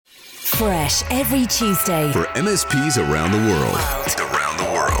Fresh every Tuesday for MSPs around the world.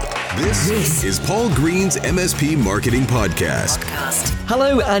 This is Paul Green's MSP Marketing Podcast.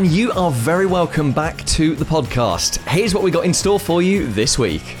 Hello, and you are very welcome back to the podcast. Here's what we got in store for you this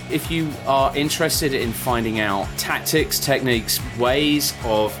week. If you are interested in finding out tactics, techniques, ways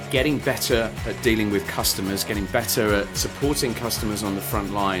of getting better at dealing with customers, getting better at supporting customers on the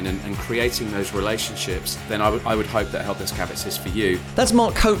front line and creating those relationships, then I would hope that Help Desk Habits is for you. That's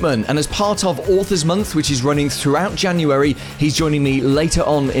Mark Copeman, and as part of Authors Month, which is running throughout January, he's joining me later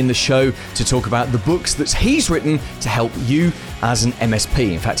on in the show to talk about the books that he's written to help you as an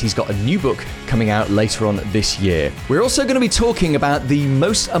MSP. In fact, he's got a new book coming out later on this year. We're also going to be talking about the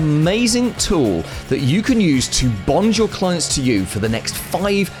most amazing tool that you can use to bond your clients to you for the next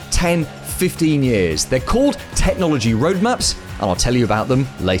 5, 10, 15 years. They're called Technology Roadmaps, and I'll tell you about them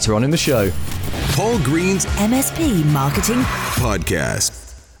later on in the show. Paul Green's MSP Marketing Podcast.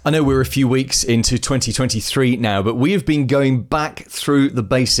 I know we're a few weeks into 2023 now, but we have been going back through the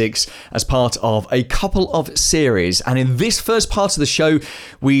basics as part of a couple of series. And in this first part of the show,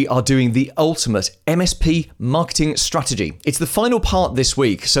 we are doing the ultimate MSP marketing strategy. It's the final part this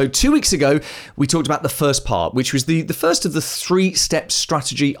week. So 2 weeks ago, we talked about the first part, which was the first of the 3-step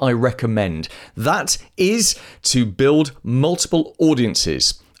strategy I recommend. That is to build multiple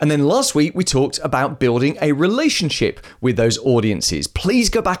audiences. And then last week, we talked about building a relationship with those audiences. Please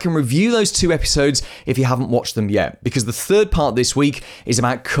go back and review those 2 episodes if you haven't watched them yet, because the third part this week is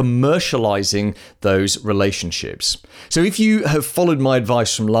about commercializing those relationships. So if you have followed my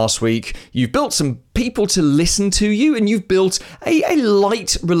advice from last week, you've built some people to listen to you, and you've built a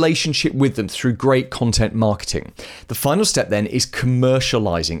light relationship with them through great content marketing. The final step then is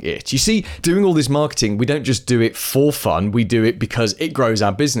commercializing it. You see, doing all this marketing, we don't just do it for fun, we do it because it grows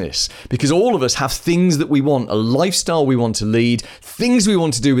our business. Because all of us have things that we want, a lifestyle we want to lead, things we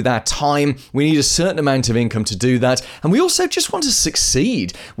want to do with our time. We need a certain amount of income to do that. And we also just want to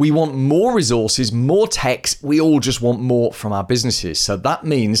succeed. We want more resources, more techs. We all just want more from our businesses. So that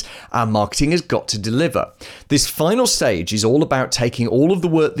means our marketing has got to deliver. This final stage is all about taking all of the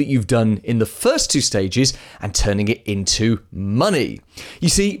work that you've done in the first 2 stages and turning it into money. You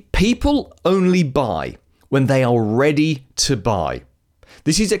see, people only buy when they are ready to buy.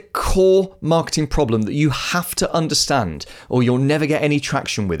 This is a core marketing problem that you have to understand, or you'll never get any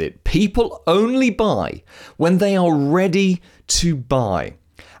traction with it. People only buy when they are ready to buy.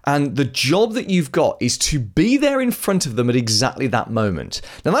 And the job that you've got is to be there in front of them at exactly that moment.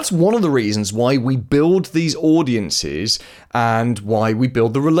 Now, that's one of the reasons why we build these audiences and why we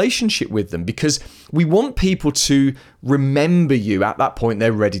build the relationship with them, because we want people to remember you at that point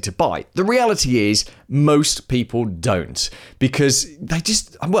they're ready to buy. The reality is most people don't, because they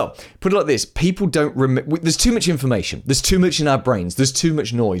just, well, put it like this, people don't remember. There's too much information. There's too much in our brains. There's too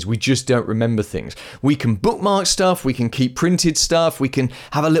much noise. We just don't remember things. We can bookmark stuff. We can keep printed stuff. We can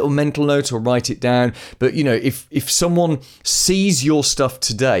have a little mental note or write it down. But, you know, if someone sees your stuff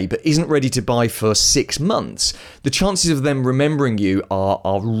today but isn't ready to buy for 6 months, the chances of them remembering you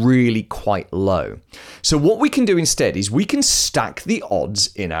are really quite low. So what we can do instead is we can stack the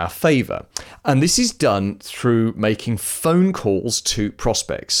odds in our favor. And this is done through making phone calls to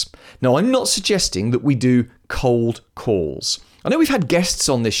prospects. Now, I'm not suggesting that we do cold calls. I know we've had guests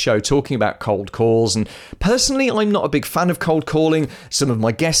on this show talking about cold calls, and personally, I'm not a big fan of cold calling. Some of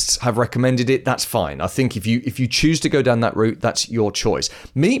my guests have recommended it. That's fine. I think if you choose to go down that route, that's your choice.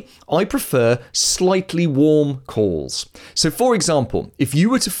 Me, I prefer slightly warm calls. So, for example, if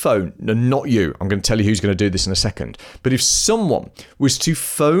you were to phone, no, not you, I'm going to tell you who's going to do this in a second, but if someone was to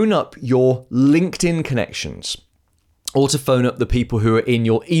phone up your LinkedIn connections, or to phone up the people who are in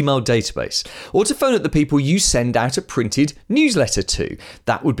your email database, or to phone up the people you send out a printed newsletter to,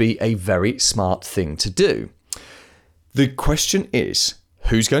 that would be a very smart thing to do. The question is,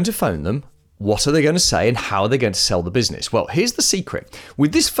 who's going to phone them? What are they going to say, and how are they going to sell the business? Well, here's the secret.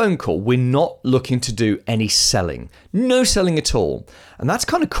 With this phone call, we're not looking to do any selling. No selling at all. And that's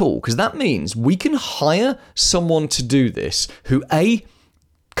kind of cool, because that means we can hire someone to do this who A,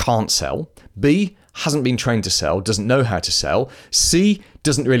 can't sell, B, hasn't been trained to sell, doesn't know how to sell, C,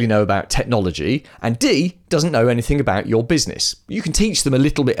 doesn't really know about technology, and D, doesn't know anything about your business. You can teach them a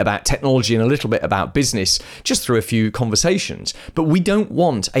little bit about technology and a little bit about business just through a few conversations, but we don't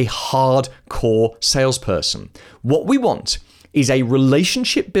want a hardcore salesperson. What we want is a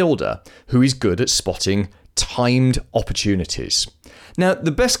relationship builder who is good at spotting timed opportunities. Now,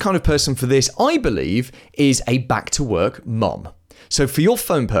 the best kind of person for this, I believe, is a back-to-work mum. So for your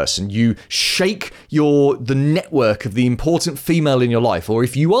phone person, you shake the network of the important female in your life, or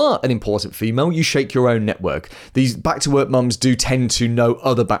if you are an important female, you shake your own network. These back-to-work mums do tend to know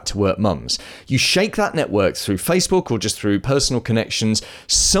other back-to-work mums. You shake that network through Facebook or just through personal connections.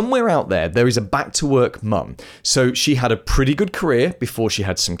 Somewhere out there is a back-to-work mum. So she had a pretty good career before she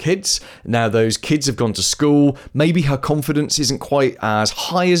had some kids. Now those kids have gone to school. Maybe her confidence isn't quite as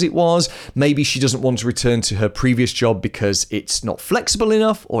high as it was. Maybe she doesn't want to return to her previous job because it's not flexible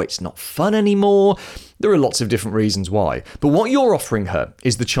enough or it's not fun anymore. There are lots of different reasons why. But what you're offering her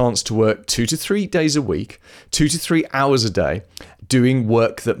is the chance to work 2 to 3 days a week, 2 to 3 hours a day, doing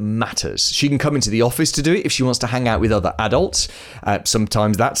work that matters. She can come into the office to do it if she wants to hang out with other adults.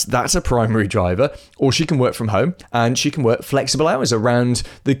 Sometimes that's a primary driver. Or she can work from home and she can work flexible hours around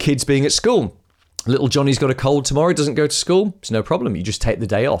the kids being at school. Little Johnny's got a cold tomorrow, doesn't go to school, it's no problem. You just take the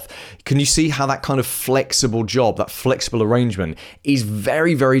day off. Can you see how that kind of flexible job, that flexible arrangement is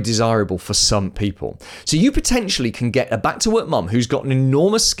very, very desirable for some people? So you potentially can get a back-to-work mum who's got an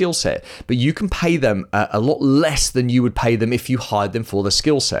enormous skill set, but you can pay them a lot less than you would pay them if you hired them for the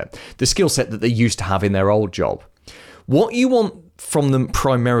skill set that they used to have in their old job. What you want from them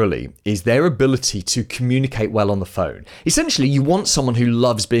primarily is their ability to communicate well on the phone. Essentially, you want someone who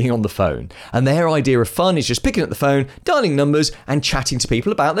loves being on the phone, and their idea of fun is just picking up the phone, dialing numbers, and chatting to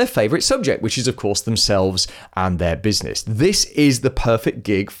people about their favourite subject, which is, of course, themselves and their business. This is the perfect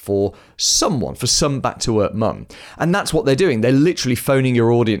gig for some back-to-work mum. And that's what they're doing. They're literally phoning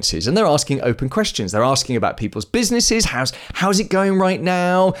your audiences, and they're asking open questions. They're asking about people's businesses. How's it going right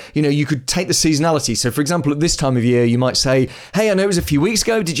now? You know, you could take the seasonality. So, for example, at this time of year, you might say, hey, I know it was a few weeks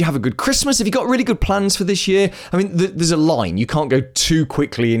ago. Did you have a good Christmas? Have you got really good plans for this year? I mean, there's a line. You can't go too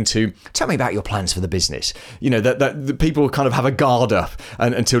quickly into, tell me about your plans for the business. You know, that people kind of have a guard up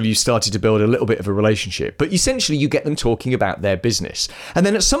until you started to build a little bit of a relationship. But essentially, you get them talking about their business. And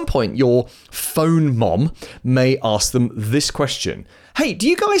then at some point, your phone mom may ask them this question. Hey, do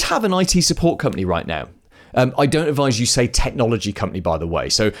you guys have an IT support company right now? I don't advise you say technology company, by the way.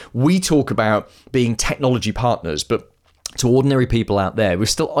 So we talk about being technology partners, but to ordinary people out there, we're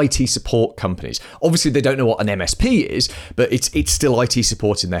still IT support companies. Obviously, they don't know what an MSP is, but it's still IT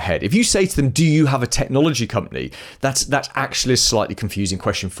support in their head. If you say to them, do you have a technology company? That's actually a slightly confusing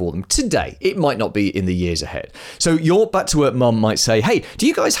question for them today. It might not be in the years ahead. So your back-to-work mum might say, hey, do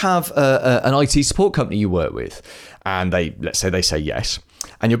you guys have an IT support company you work with? And let's say they say yes.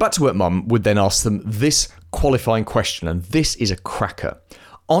 And your back-to-work mum would then ask them this qualifying question, and this is a cracker.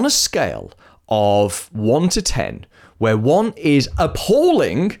 On a scale of 1 to 10, where 1 is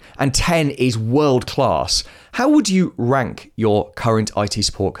appalling and 10 is world class, how would you rank your current IT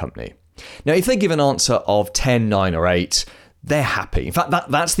support company? Now, if they give an answer of 10, 9, or 8, they're happy. In fact,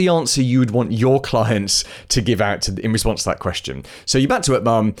 that's the answer you would want your clients to give out in response to that question. So your back-to-work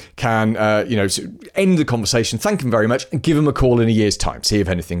mum can, end the conversation, thank them very much, and give them a call in a year's time, see if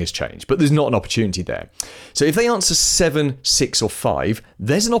anything has changed. But there's not an opportunity there. So if they answer 7, 6, or 5,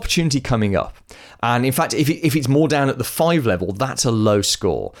 there's an opportunity coming up. And in fact, if it's more down at the 5 level, that's a low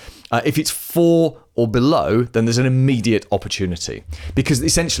score. If it's 4 or below, then there's an immediate opportunity, because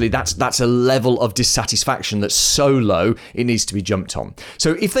essentially that's a level of dissatisfaction that's so low it needs to be jumped on.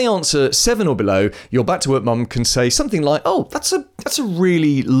 So if they answer 7 or below, your back-to-work mum can say something like, "Oh, that's a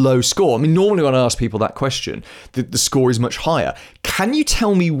really low score." I mean, normally when I ask people that question, the score is much higher. Can you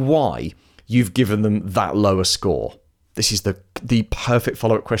tell me why you've given them that lower score? This is the perfect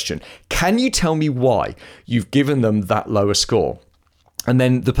follow-up question. Can you tell me why you've given them that lower score? And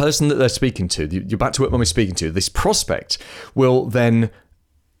then the person that they're speaking to, your back-to-work mum is speaking to, this prospect will then,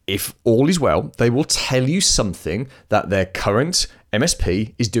 if all is well, they will tell you something that their current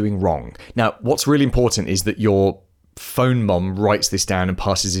MSP is doing wrong. Now, what's really important is that your phone mum writes this down and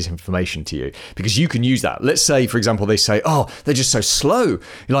passes this information to you, because you can use that. Let's say, for example, they say, "Oh, they're just so slow.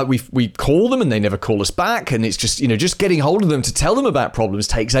 Like we call them and they never call us back, and it's just getting hold of them to tell them about problems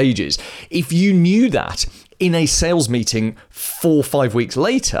takes ages." If you knew that in a sales meeting 4 or 5 weeks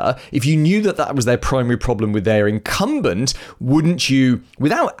later, if you knew that was their primary problem with their incumbent, wouldn't you,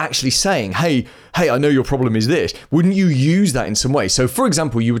 without actually saying, hey, I know your problem is this, wouldn't you use that in some way? So for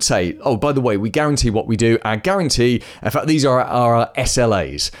example, you would say, "Oh, by the way, we guarantee what we do. Our guarantee, in fact, these are our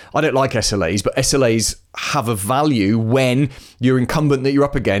SLAs. I don't like SLAs, but SLAs have a value when your incumbent that you're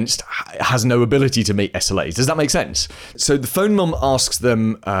up against has no ability to meet SLAs." Does that make sense? So the phone mum asks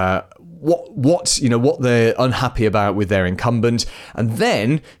them what they're unhappy about with their incumbent, and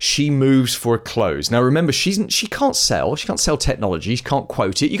then she moves for a close. Now remember, she can't sell technology, she can't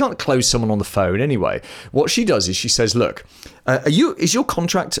quote it, you can't close someone on the phone anyway. What she does is she says, "Look, is your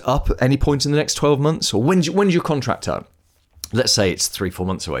contract up at any point in the next 12 months, or when's your contract up?" let's say it's 3-4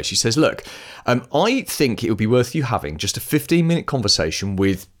 months away. She says, look, I think it would be worth you having just a 15-minute conversation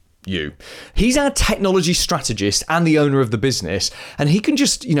with you. He's our technology strategist and the owner of the business, and he can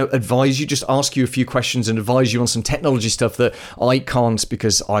just, advise you, just ask you a few questions and advise you on some technology stuff that I can't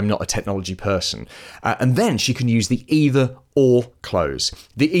because I'm not a technology person. And then she can use the either or clause.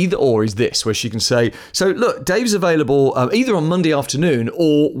 The either or is this, where she can say, so look, Dave's available either on Monday afternoon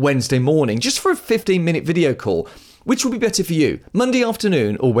or Wednesday morning, just for a 15-minute video call. Which will be better for you, Monday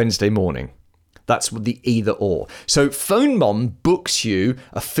afternoon or Wednesday morning? That's the either or. So Phone Mom books you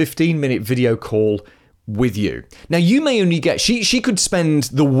a 15-minute video call with you. Now, you may only get, she could spend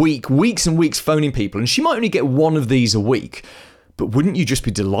the weeks and weeks phoning people, and she might only get one of these a week. But wouldn't you just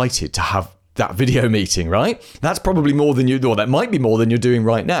be delighted to have that video meeting, right? That's probably more than or that might be more than you're doing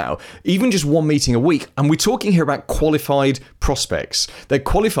right now. Even just one meeting a week. And we're talking here about qualified prospects. They're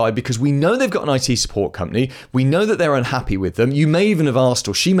qualified because we know they've got an IT support company. We know that they're unhappy with them. You may even have asked,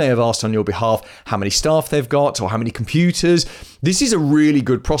 or she may have asked on your behalf, how many staff they've got or how many computers. This is a really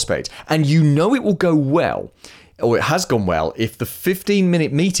good prospect. And you know it will go well, or it has gone well, if the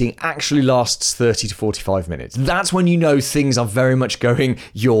 15-minute meeting actually lasts 30 to 45 minutes. That's when you know things are very much going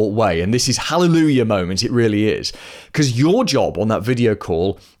your way. And this is hallelujah moment, it really is. Because your job on that video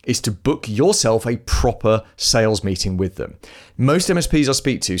call is to book yourself a proper sales meeting with them. Most MSPs I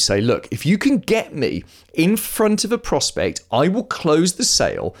speak to say, look, if you can get me in front of a prospect, I will close the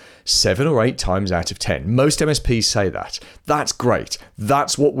sale 7 or 8 times out of 10. Most MSPs say that. That's great.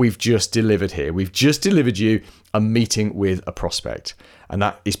 That's what we've just delivered here. We've just delivered you a meeting with a prospect. And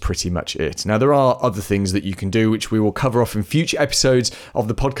that is pretty much it. Now, there are other things that you can do, which we will cover off in future episodes of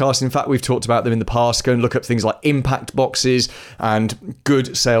the podcast. In fact, we've talked about them in the past. Go and look up things like impact boxes and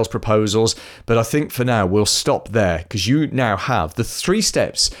good sales proposals. But I think for now, we'll stop there because you now have the 3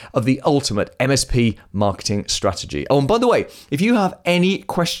 steps of the ultimate MSP marketing strategy. Oh, and by the way, if you have any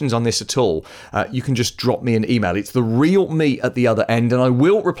questions on this at all, you can just drop me an email. It's the real me at the other end, and I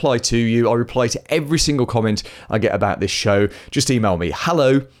will reply to you. I reply to every single comment I get about this show. Just email me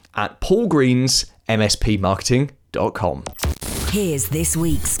hello@paulgreensmspmarketing.com. Here's this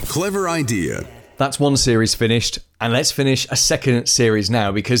week's Clever idea. That's one series finished, and let's finish a second series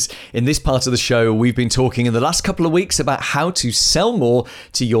now, because in this part of the show, we've been talking in the last couple of weeks about how to sell more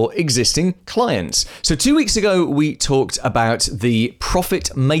to your existing clients. So 2 weeks ago, we talked about the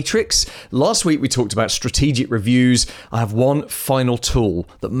profit matrix. Last week, we talked about strategic reviews. I have one final tool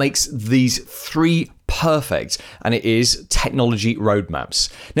that makes these 3 perfect, and it is technology roadmaps.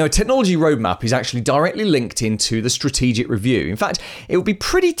 Now, a technology roadmap is actually directly linked into the strategic review. In fact, it would be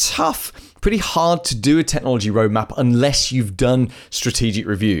pretty tough, pretty hard to do a technology roadmap unless you've done strategic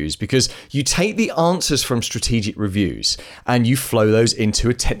reviews, because you take the answers from strategic reviews and you flow those into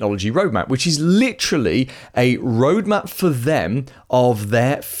a technology roadmap, which is literally a roadmap for them of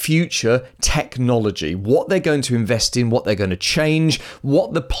their future technology, what they're going to invest in, what they're going to change,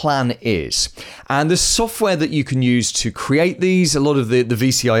 what the plan is. And the software that you can use to create these, a lot of the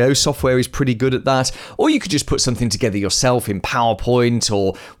VCIO software is pretty good at that, or you could just put something together yourself in PowerPoint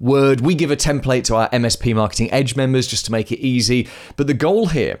or Word. We give a template to our MSP Marketing Edge members just to make it easy. But the goal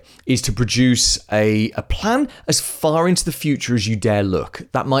here is to produce a plan as far into the future as you dare look.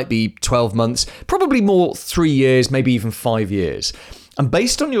 That might be 12 months, probably more 3 years, maybe even 5 years. And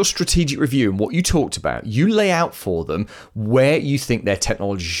based on your strategic review and what you talked about, you lay out for them where you think their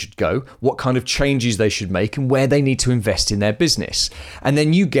technology should go, what kind of changes they should make, and where they need to invest in their business. And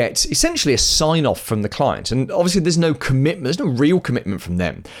then you get essentially a sign-off from the client. And obviously there's no commitment, there's no real commitment from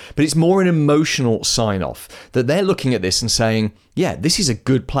them, but it's more an emotional sign-off that they're looking at this and saying, yeah, this is a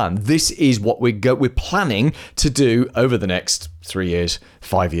good plan. This is what we're planning to do over the next 3 years,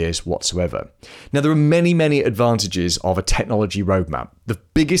 5 years, whatsoever. Now, there are many, many advantages of a technology roadmap. The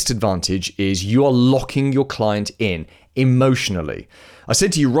biggest advantage is you are locking your client in emotionally. I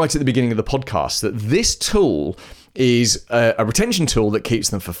said to you right at the beginning of the podcast that this tool is a retention tool that keeps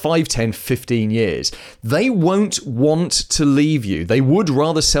them for 5, 10, 15 years. They won't want to leave you. They would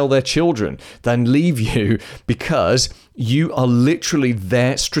rather sell their children than leave you, because you are literally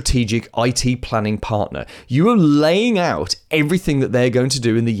their strategic IT planning partner. You are laying out everything that they're going to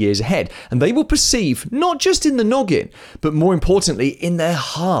do in the years ahead. And they will perceive, not just in the noggin, but more importantly, in their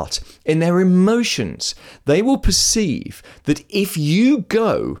heart, in their emotions. They will perceive that if you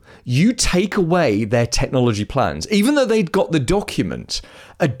go, you take away their technology plans. Even though they'd got the document,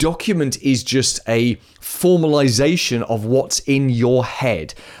 a document is just a formalization of what's in your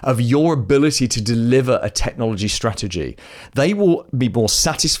head, of your ability to deliver a technology strategy. technology. They will be more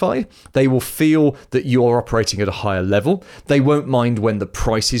satisfied. They will feel that you're operating at a higher level. They won't mind when the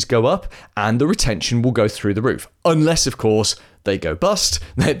prices go up, and the retention will go through the roof. Unless, of course, they go bust,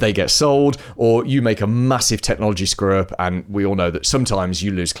 they get sold, or you make a massive technology screw up, and we all know that sometimes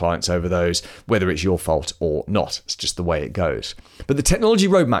you lose clients over those, whether it's your fault or not. It's just the way it goes. But the technology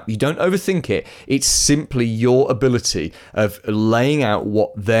roadmap, you don't overthink it. It's simply your ability of laying out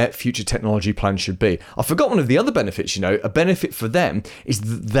what their future technology plan should be. I forgot one of the other benefits, a benefit for them is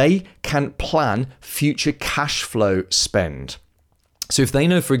that they can plan future cash flow spend. So if they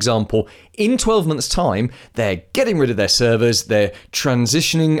know, for example, in 12 months' time, they're getting rid of their servers, they're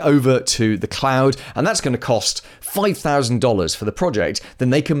transitioning over to the cloud, and that's going to cost $5,000 for the project, then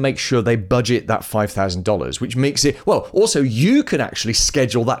they can make sure they budget that $5,000, which makes it, well, also you can actually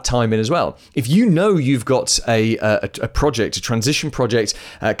schedule that time in as well. If you know you've got a project, a transition project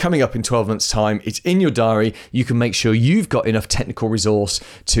coming up in 12 months' time, it's in your diary, you can make sure you've got enough technical resource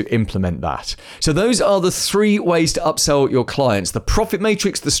to implement that. So those are the 3 ways to upsell your clients: the profit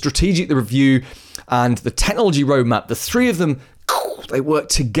matrix, the strategic, the review, and the technology roadmap. The 3 of them, they work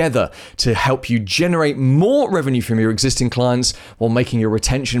together to help you generate more revenue from your existing clients while making your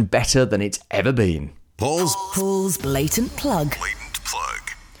retention better than it's ever been. Paul's Blatant Plug.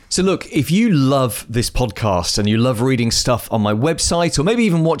 So look, if you love this podcast and you love reading stuff on my website or maybe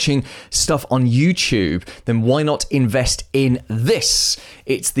even watching stuff on YouTube, then why not invest in this?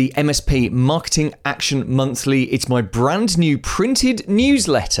 It's the MSP Marketing Action Monthly. It's my brand new printed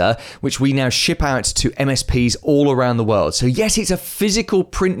newsletter, which we now ship out to MSPs all around the world. So yes, it's a physical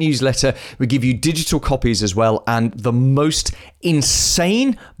print newsletter. We give you digital copies as well, and the most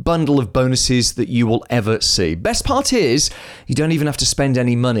insane bundle of bonuses that you will ever see. Best part is, you don't even have to spend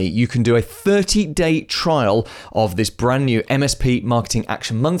any money. You can do a 30-day trial of this brand new MSP Marketing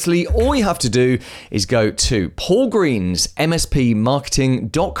Action Monthly. All you have to do is go to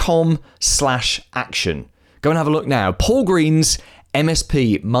paulgreensmspmarketing.com/action. Go and have a look now.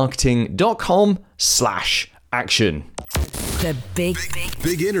 paulgreensmspmarketing.com/action. The big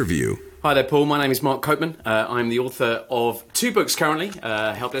interview. Hi there, Paul. My name is Mark Copeman. I'm the author of 2 books currently,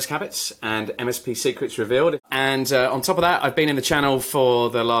 Help Desk Habits and MSP Secrets Revealed. And on top of that, I've been in the channel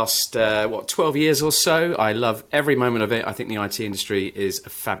for the last, 12 years or so. I love every moment of it. I think the IT industry is a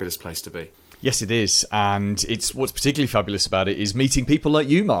fabulous place to be. Yes, it is. And it's what's particularly fabulous about it is meeting people like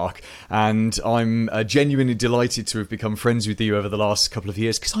you, Mark. And I'm genuinely delighted to have become friends with you over the last couple of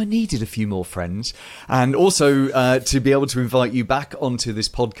years because I needed a few more friends. And also to be able to invite you back onto this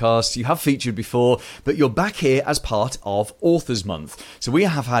podcast. You have featured before, but you're back here as part of Authors Month. So we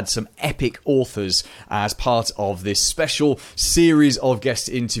have had some epic authors as part of this special series of guest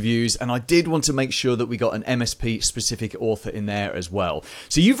interviews. And I did want to make sure that we got an MSP-specific author in there as well.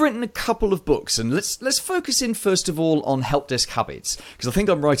 So you've written a couple of books, and let's focus in first of all on Help Desk Habits, because I think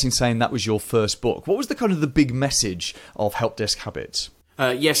I'm right in saying that was your first book. What was the kind of the big message of Help Desk Habits?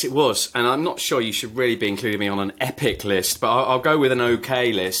 Yes, it was, and I'm not sure you should really be including me on an epic list, but I'll go with an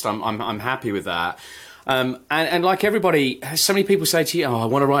okay list. I'm happy with that. And like everybody, so many people say to you, "Oh, I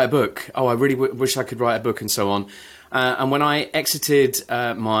want to write a book. Oh, I really wish I could write a book," and so on. And when I exited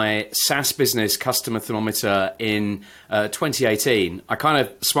my SaaS business, Customer Thermometer, in 2018, I kind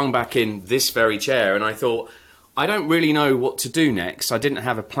of swung back in this very chair and I thought, I don't really know what to do next. I didn't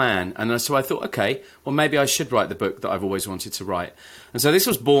have a plan. And so I thought, okay, well, maybe I should write the book that I've always wanted to write. And so this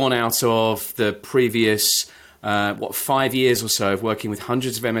was born out of the previous, 5 years or so of working with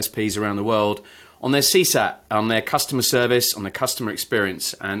hundreds of MSPs around the world on their CSAT, on their customer service, on their customer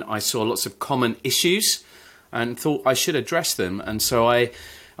experience. And I saw lots of common issues and thought I should address them. And so I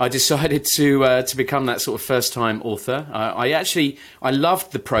decided to become that sort of first-time author. I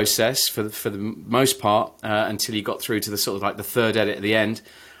loved the process for the most part until you got through to the sort of like the third edit at the end.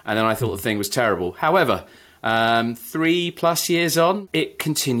 And then I thought the thing was terrible. However, 3+ years on, it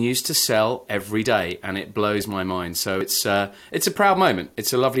continues to sell every day and it blows my mind. So it's a proud moment.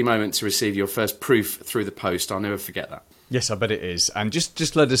 It's a lovely moment to receive your first proof through the post. I'll never forget that. Yes, I bet it is. And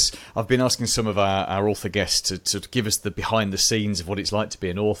just let us, I've been asking some of our author guests to give us the behind the scenes of what it's like to be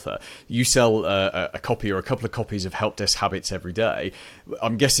an author. You sell a copy or a couple of copies of Help Desk Habits every day.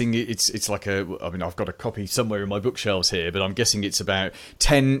 I'm guessing it's like I've got a copy somewhere in my bookshelves here, but I'm guessing it's about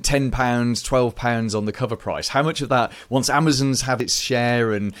 £10, £12 on the cover price. How much of that, once Amazon's had its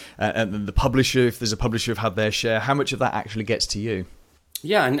share and the publisher, if there's a publisher, have had their share, how much of that actually gets to you?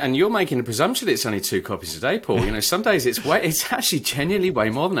 Yeah, and you're making a presumption that it's only 2 copies a day, Paul. You know, some days it's actually genuinely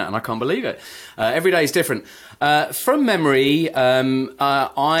way more than that, and I can't believe it. Every day is different. From memory,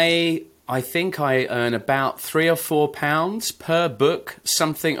 I I think I earn about £3 or £4 per book,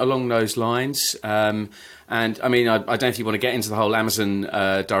 something along those lines. And I mean, I don't know if you want to get into the whole Amazon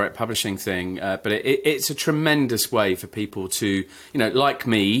direct publishing thing, but it's a tremendous way for people to, like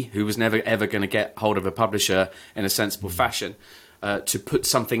me, who was never ever going to get hold of a publisher in a sensible fashion, to put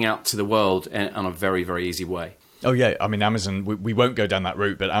something out to the world on a very, very easy way. Oh yeah, I mean Amazon. We won't go down that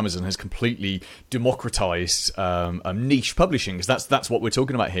route, but Amazon has completely democratized niche publishing, because that's what we're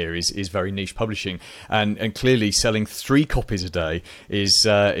talking about here is very niche publishing, and clearly selling 3 copies a day is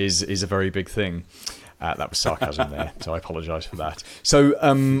a very big thing. That was sarcasm there, so I apologise for that. So,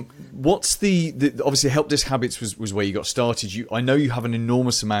 what's the obviously Help Desk Habits was where you got started. I know you have an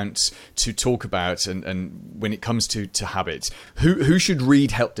enormous amount to talk about, and when it comes to habits, who should read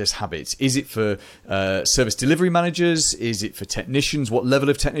Help Desk Habits? Is it for service delivery managers? Is it for technicians? What level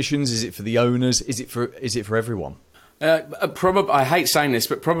of technicians? Is it for the owners? Is it for everyone? Probably, I hate saying this,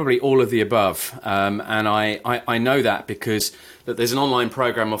 but probably all of the above. And I know that because that there's an online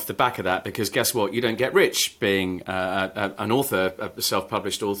program off the back of that, because guess what? You don't get rich being an author, a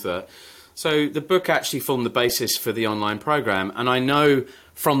self-published author. So the book actually formed the basis for the online program. And I know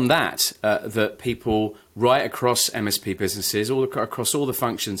from that that people right across MSP businesses, all across all the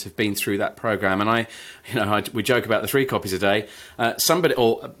functions, have been through that program. And we joke about the 3 copies a day.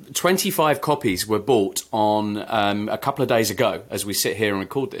 25 copies were bought on a couple of days ago as we sit here and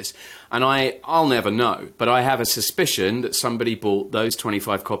record this. And I'll never know, but I have a suspicion that somebody bought those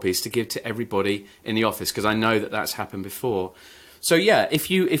 25 copies to give to everybody in the office, because I know that that's happened before. So yeah, if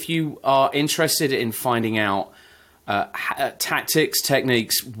you are interested in finding out tactics,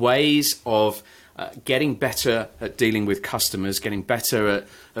 techniques, ways of getting better at dealing with customers, getting better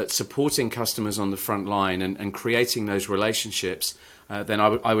at supporting customers on the front line and creating those relationships, then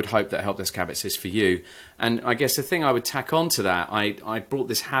I would hope that Help Desk Habits is for you. And I guess the thing I would tack on to that, I brought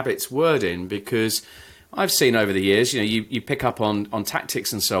this habits word in because I've seen over the years, you pick up on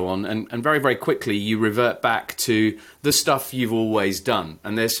tactics and so on, and very, very quickly you revert back to the stuff you've always done.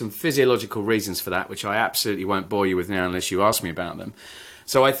 And there's some physiological reasons for that, which I absolutely won't bore you with now unless you ask me about them.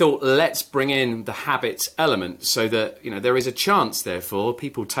 So I thought, let's bring in the habits element so that, there is a chance, therefore,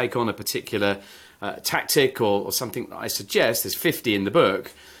 people take on a particular tactic or something that I suggest, there's 50 in the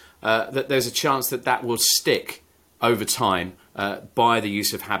book, that there's a chance that will stick over time by the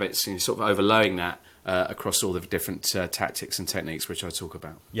use of habits, sort of overlaying that across all the different tactics and techniques which I talk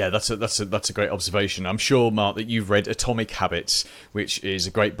about. Yeah, that's a great observation. I'm sure, Mark, that you've read Atomic Habits, which is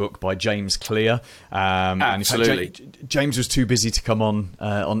a great book by James Clear. Absolutely. And in fact, James was too busy to come on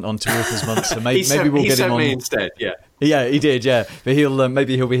to Authors Month, so maybe we'll get him on. He sent me instead, yeah. Yeah, he did, yeah. But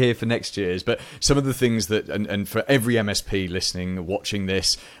maybe he'll be here for next year's. But some of the things that, and for every MSP listening, watching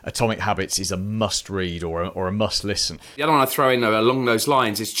this, Atomic Habits is a must read or a must listen. The other one I throw in along those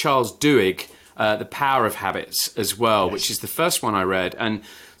lines is Charles Duhigg, The Power of Habits as well, yes, which is the first one I read. And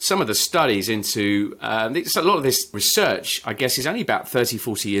some of the studies into a lot of this research, I guess, is only about 30,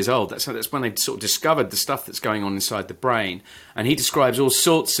 40 years old. That's when they sort of discovered the stuff that's going on inside the brain. And he describes all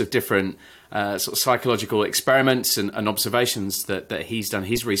sorts of different sort of psychological experiments and observations that he's done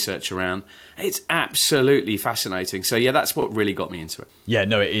his research around. It's absolutely fascinating. So yeah, that's what really got me into it. Yeah,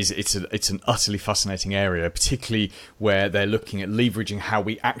 no, it is. It's an utterly fascinating area, particularly where they're looking at leveraging how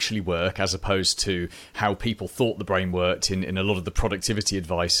we actually work as opposed to how people thought the brain worked in a lot of the productivity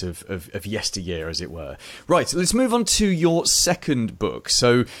advice of yesteryear, as it were. Right, let's move on to your second book.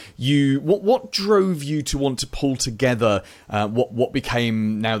 So what drove you to want to pull together what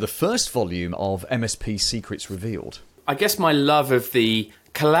became now the first volume of MSP Secrets Revealed? I guess my love of the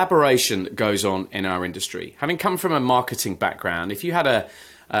collaboration that goes on in our industry. Having come from a marketing background, if you had a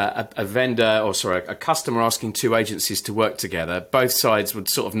customer asking 2 agencies to work together, both sides would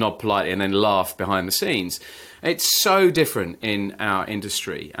sort of nod politely and then laugh behind the scenes. It's so different in our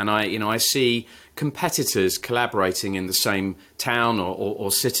industry, and I see competitors collaborating in the same town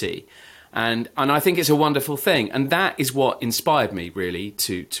or city. And I think it's a wonderful thing. And that is what inspired me, really,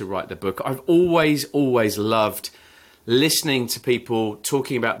 to write the book. I've always loved listening to people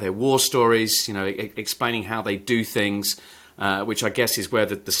talking about their war stories, explaining how they do things, which I guess is where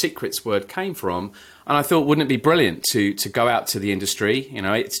the secrets word came from. And I thought, wouldn't it be brilliant to go out to the industry?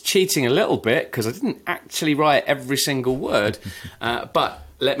 It's cheating a little bit because I didn't actually write every single word. But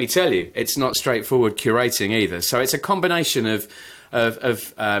let me tell you, it's not straightforward curating either. So it's a combination of I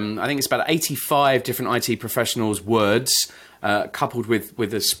think it's about 85 different IT professionals' words, coupled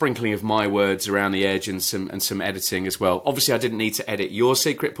with a sprinkling of my words around the edge and some editing as well. Obviously, I didn't need to edit your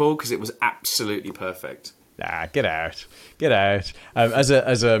secret, Paul, because it was absolutely perfect. Nah, get out, get out. As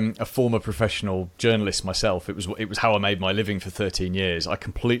a former professional journalist myself, it was how I made my living for 13 years. I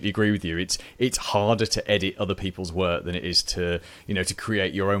completely agree with you. It's harder to edit other people's work than it is to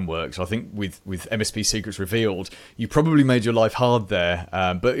create your own work. So I think with MSP Secrets Revealed, you probably made your life hard there.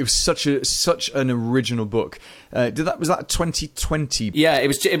 But it was such an original book. Was that 2020? Yeah, it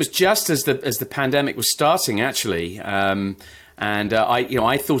was just as the pandemic was starting, actually. And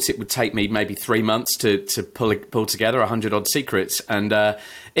I thought it would take me maybe 3 months to pull together 100 odd secrets, and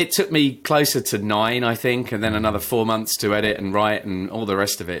it took me closer to 9, I think, and then another 4 months to edit and write and all the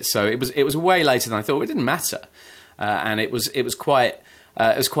rest of it. So it was way later than I thought. It didn't matter, and it was quite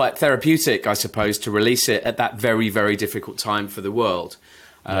therapeutic, I suppose, to release it at that very, very difficult time for the world.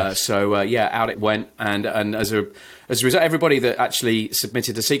 Yes. Out it went, and as a result, everybody that actually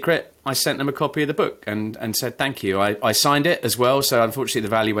submitted a secret, I sent them a copy of the book and said thank you. I signed it as well, so unfortunately the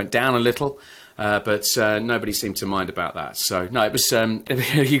value went down a little, but nobody seemed to mind about that. So no, it was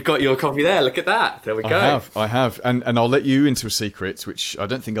you got your copy there. Look at that. There we go. I have, and I'll let you into a secret, which I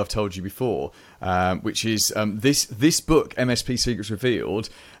don't think I've told you before, which is this book, MSP Secrets Revealed,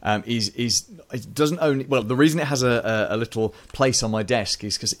 it doesn't only, well, the reason it has a little place on my desk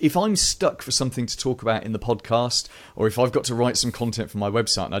is because if I'm stuck for something to talk about in the podcast, or if I've got to write some content for my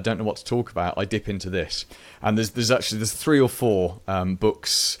website and I don't know what to talk about, I dip into this. And there's 3 or 4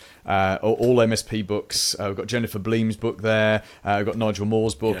 books, all MSP books. We've got Jennifer Bleam's book there. We've got Nigel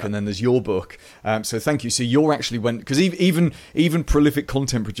Moore's book, and then there's your book. So thank you. So you're actually because even prolific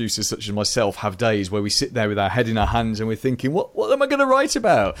content producers such as myself have days where we sit there with our head in our hands and we're thinking, what am I going to write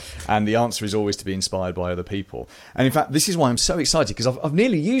about? And the answer is always to be inspired by other people. And in fact, this is why I'm so excited, because I've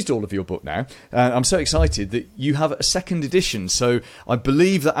nearly used all of your book now. I'm so excited that you have a second edition. So I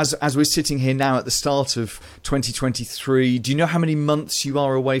believe that as we're sitting here now at the start of 2023, do you know how many months you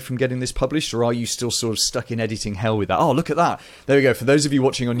are away from getting this published, or are you still sort of stuck in editing hell with that? Oh, look at that. There we go. For those of you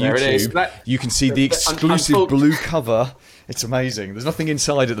watching on YouTube, you can see the exclusive blue cover. It's amazing. There's nothing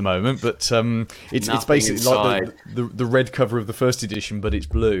inside at the moment, but it's basically inside, like the red cover of the first edition, but it's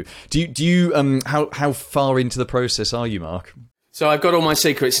blue. Do you how far into the process are you, Mark? So I've got all my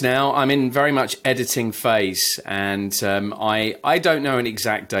secrets now. I'm in very much editing phase, and I don't know an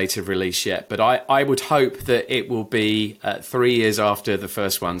exact date of release yet, but I would hope that it will be 3 years after the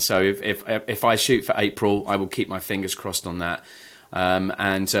first one. So if I shoot for April, I will keep my fingers crossed on that.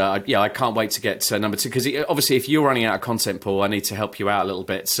 I can't wait to get number 2, because obviously if you're running out of content, Paul, I need to help you out a little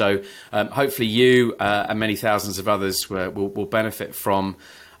bit. So hopefully you and many thousands of others will benefit from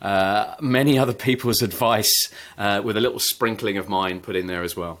many other people's advice with a little sprinkling of mine put in there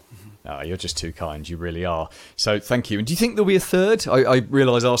as well. Oh, you're just too kind. You really are. So thank you. And do you think there'll be a third? I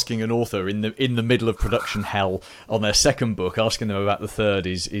realise asking an author in the middle of production hell on their second book, asking them about the third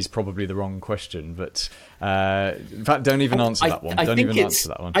is probably the wrong question. But in fact, don't even answer that one. Don't even answer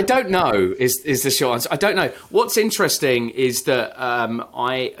that one. I don't know is the short answer. I don't know. What's interesting is that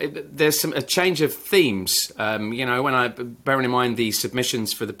there's a change of themes. Bearing in mind the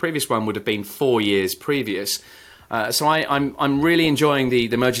submissions for the previous one would have been 4 years previous. So I'm really enjoying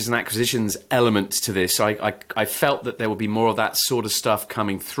the mergers and acquisitions element to this. I felt that there would be more of that sort of stuff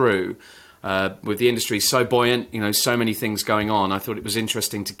coming through with the industry so buoyant, so many things going on. I thought it was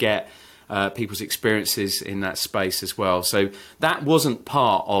interesting to get people's experiences in that space as well. So that wasn't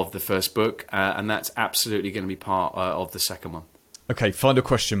part of the first book, and that's absolutely going to be part of the second one. Okay, final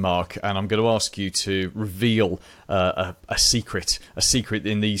question, Mark, and I'm going to ask you to reveal a secret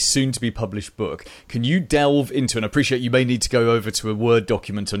in the soon-to-be-published book. Can you delve into, and I appreciate you may need to go over to a Word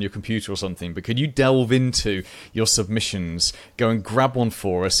document on your computer or something, but can you delve into your submissions, go and grab one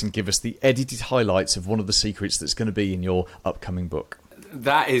for us and give us the edited highlights of one of the secrets that's going to be in your upcoming book?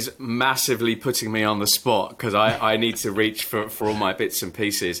 That is massively putting me on the spot, because I need to reach for all my bits and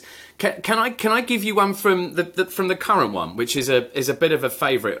pieces. Can I give you one from the current one, which is a bit of a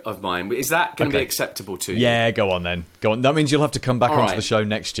favourite of mine? Is that going to be acceptable to you? Yeah, go on then. Go on. That means you'll have to come back onto the show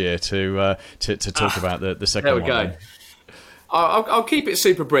next year to talk about the second one. There we go. I'll keep it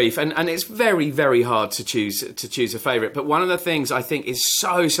super brief, and it's very, very hard to choose a favourite. But one of the things I think is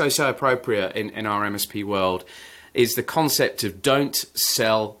so appropriate in our MSP world is the concept of don't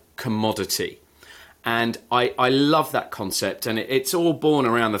sell commodity. And I love that concept, and it's all born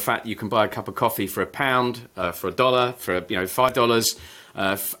around the fact that you can buy a cup of coffee for £1, for $1, for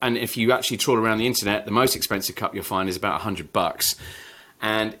 $5, and if you actually trawl around the internet, the most expensive cup you'll find is about $100.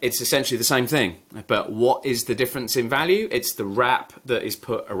 And it's essentially the same thing. But what is the difference in value? It's the wrap that is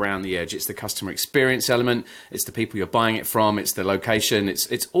put around the edge. It's the customer experience element. It's the people you're buying it from. It's the location.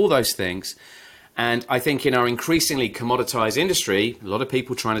 It's all those things. And I think in our increasingly commoditized industry, a lot of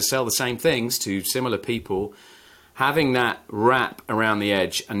people trying to sell the same things to similar people, having that wrap around the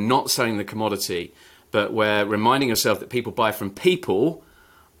edge and not selling the commodity, but we're reminding yourself that people buy from people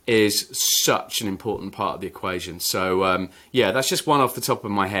is such an important part of the equation. So that's just one off the top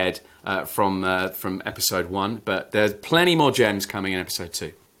of my head from episode 1, but there's plenty more gems coming in episode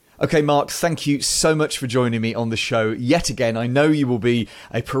 2. Okay, Mark, thank you so much for joining me on the show yet again. I know you will be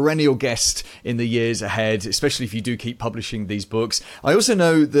a perennial guest in the years ahead, especially if you do keep publishing these books. I also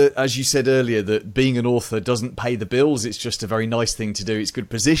know that, as you said earlier, that being an author doesn't pay the bills. It's just a very nice thing to do. It's good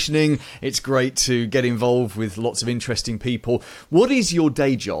positioning. It's great to get involved with lots of interesting people. What is your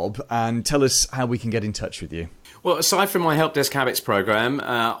day job? And tell us how we can get in touch with you. Well, aside from my Help Desk Habits program,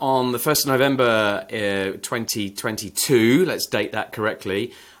 on the 1st of November 2022, let's date that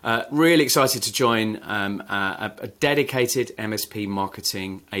correctly, really excited to join a dedicated MSP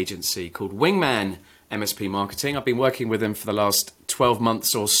marketing agency called Wingman MSP Marketing. I've been working with them for the last 12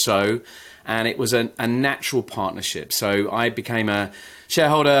 months or so, and it was a natural partnership. So I became a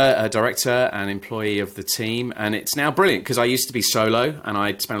shareholder, a director, and employee of the team, and it's now brilliant because I used to be solo and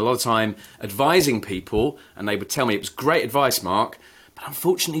I'd spent a lot of time advising people, and they would tell me it was great advice, Mark, but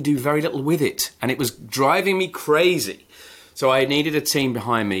unfortunately do very little with it, and it was driving me crazy. So I needed a team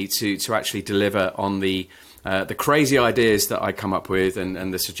behind me to actually deliver on the crazy ideas that I come up with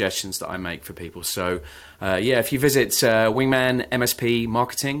and the suggestions that I make for people. So if you visit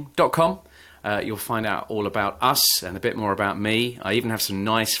wingmanmspmarketing.com, you'll find out all about us and a bit more about me. I even have some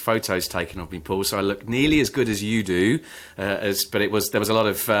nice photos taken of me, Paul, so I look nearly as good as you do, but there was a lot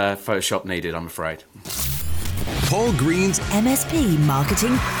of Photoshop needed, I'm afraid. Paul Green's MSP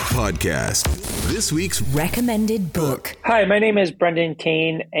Marketing Podcast. This week's recommended book. Hi, my name is Brendan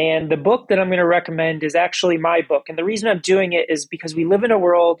Kane, and the book that I'm going to recommend is actually my book. And the reason I'm doing it is because we live in a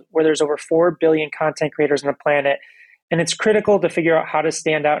world where there's over 4 billion content creators on the planet, and it's critical to figure out how to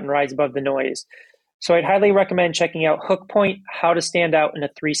stand out and rise above the noise. So I'd highly recommend checking out Hook Point, How to Stand Out in a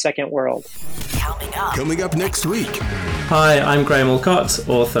 3-Second World. Coming up next week. Hi, I'm Graham Alcott,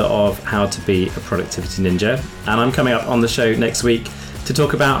 author of How to Be a Productivity Ninja, and I'm coming up on the show next week to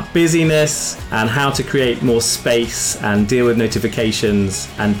talk about busyness and how to create more space and deal with notifications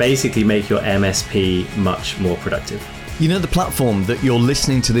and basically make your MSP much more productive. You know the platform that you're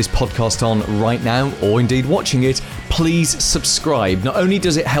listening to this podcast on right now, or indeed watching it, please subscribe. Not only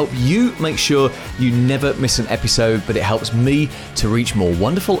does it help you make sure you never miss an episode, but it helps me to reach more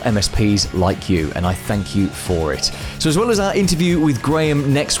wonderful MSPs like you, and I thank you for it. So as well as our interview with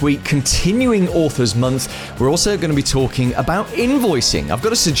Graham next week, continuing Authors Month, we're also going to be talking about invoicing. I've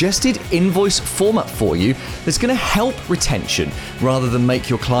got a suggested invoice format for you that's going to help retention rather than make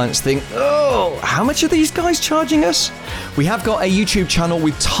your clients think, oh, how much are these guys charging us? We have got a YouTube channel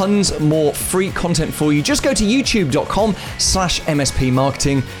with tons more free content for you. Just go to youtube.com/MSP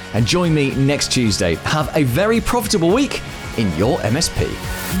Marketing and join me next Tuesday. Have a very profitable week in your MSP.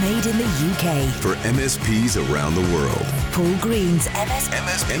 Made in the UK. For MSPs around the world. Paul Green's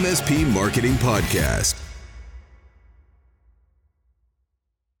MSP MSP Marketing Podcast.